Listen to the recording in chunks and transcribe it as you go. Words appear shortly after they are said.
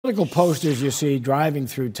Political posters you see driving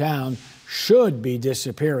through town should be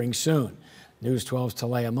disappearing soon. News 12's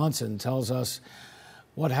Talia Munson tells us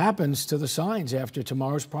what happens to the signs after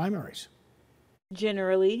tomorrow's primaries.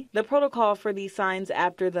 Generally, the protocol for these signs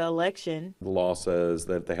after the election. The law says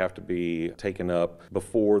that they have to be taken up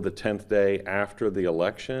before the 10th day after the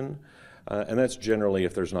election. And that's generally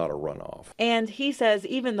if there's not a runoff. And he says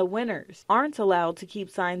even the winners aren't allowed to keep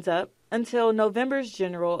signs up until November's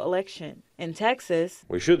general election. In Texas,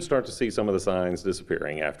 we should start to see some of the signs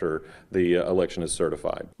disappearing after the election is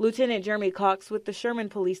certified. Lieutenant Jeremy Cox with the Sherman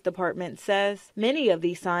Police Department says many of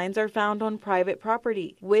these signs are found on private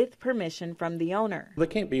property with permission from the owner. They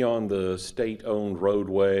can't be on the state-owned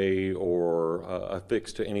roadway or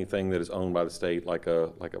affixed to anything that is owned by the state, like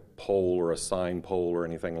a pole or a sign pole or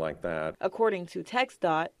anything like that. According to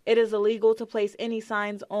TxDOT, it is illegal to place any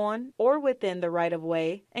signs on or within the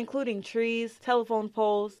right-of-way, including trees, telephone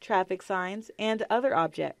poles, traffic signs, and other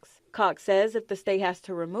objects. Cox says if the state has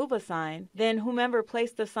to remove a sign, then whomever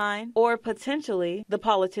placed the sign, or potentially the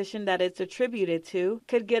politician that it's attributed to,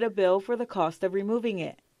 could get a bill for the cost of removing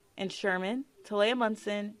it. In Sherman, Talia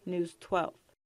Munson, News 12.